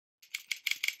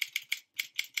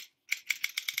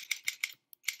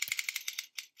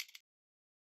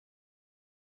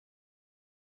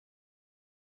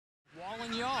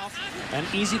An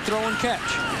easy throw and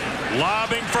catch.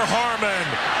 Lobbing for Harmon.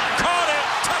 Caught it.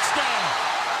 Touchdown.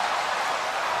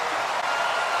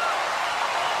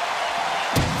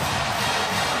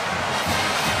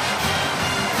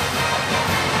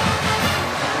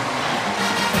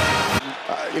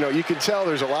 You can tell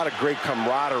there's a lot of great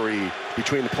camaraderie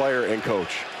between the player and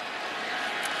coach.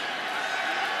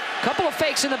 Couple of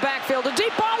fakes in the backfield. A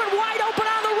deep ball and wide open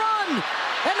on the run.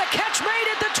 And the catch made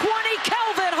at the 20.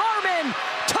 Kelvin Harmon.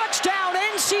 Touchdown,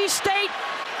 NC State.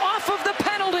 Off of the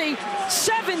penalty.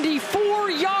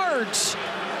 74 yards.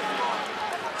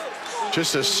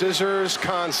 Just a scissors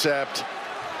concept.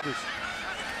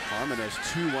 Harmon has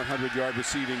 2 100-yard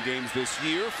receiving games this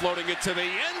year, floating it to the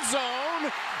end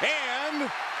zone,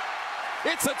 and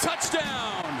it's a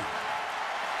touchdown.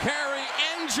 Carrie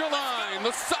Angeline,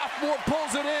 the sophomore,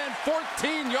 pulls it in,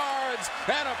 14 yards,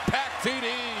 and a packed TD.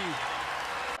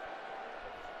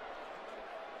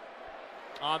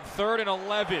 On 3rd and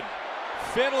 11,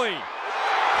 Finley,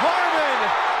 Harmon,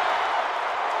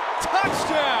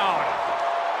 touchdown.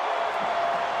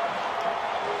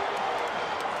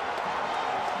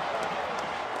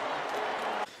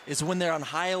 Is when they're on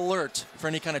high alert for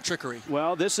any kind of trickery.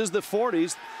 Well, this is the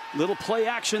 40s. Little play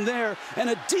action there. And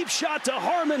a deep shot to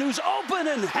Harmon, who's open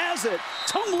and has it.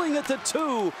 Tumbling at the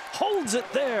 2. Holds it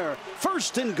there.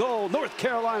 1st and goal, North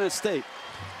Carolina State.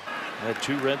 Had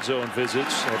 2 red zone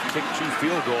visits. Have kicked 2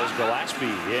 field goals.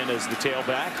 Gillespie in as the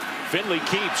tailback. Finley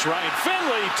keeps. Ryan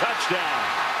Finley, touchdown.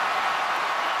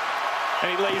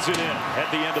 And he lays it in at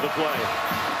the end of the play.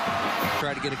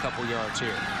 Try to get a couple yards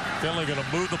here. Finley going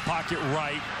to move the pocket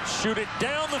right, shoot it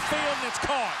down the field, and it's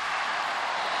caught.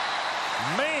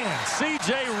 Man,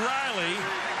 C.J. Riley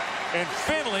and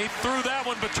Finley threw that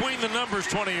one between the numbers,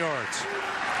 20 yards.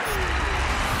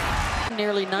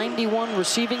 Nearly 91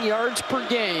 receiving yards per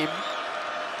game.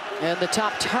 And the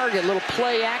top target, little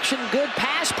play action, good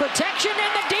pass protection,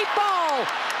 and the deep ball.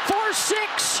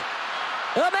 4-6.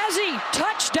 Amezi,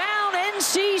 touchdown,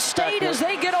 NC State as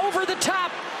they get over the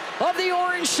top of the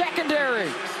orange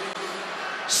secondary.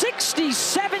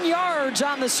 67 yards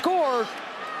on the score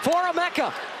for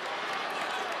Emeka.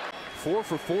 4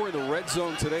 for 4 in the red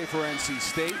zone today for NC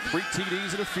State. 3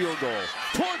 TDs and a field goal.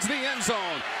 Towards the end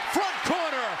zone. Front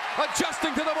corner.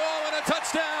 Adjusting to the ball and a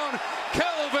touchdown.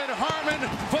 Kelvin Harmon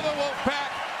for the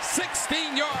Wolfpack.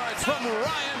 16 yards from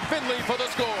Ryan Finley for the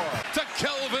score. To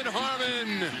Kelvin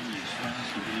Harmon.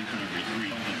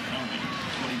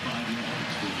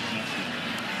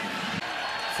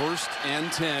 First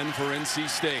and 10 for NC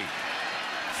State.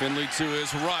 Finley to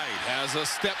his right, has a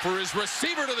step for his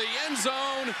receiver to the end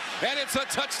zone, and it's a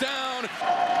touchdown.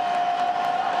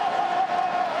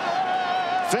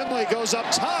 Finley goes up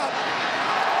top,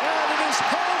 and it is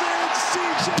holding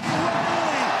C.J.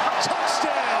 Riley.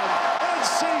 Touchdown,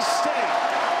 NC State.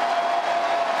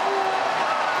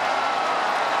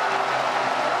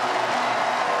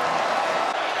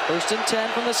 First and 10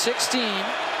 from the 16.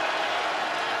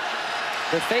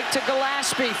 The fake to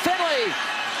Gillespie. Finley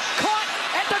caught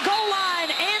at the goal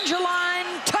line.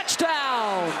 Angeline,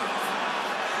 touchdown.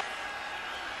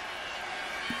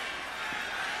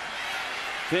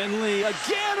 Finley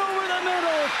again over the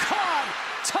middle. Caught.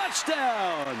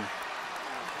 Touchdown.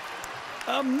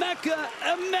 Emeka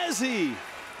Emezi.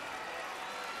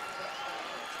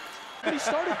 But he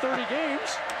started 30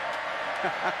 games.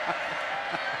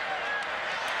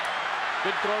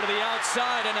 Good throw to the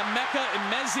outside, and Emeka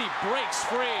Emezi breaks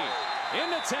free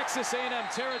into Texas A&M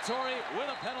territory with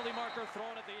a penalty marker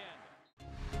thrown at the end.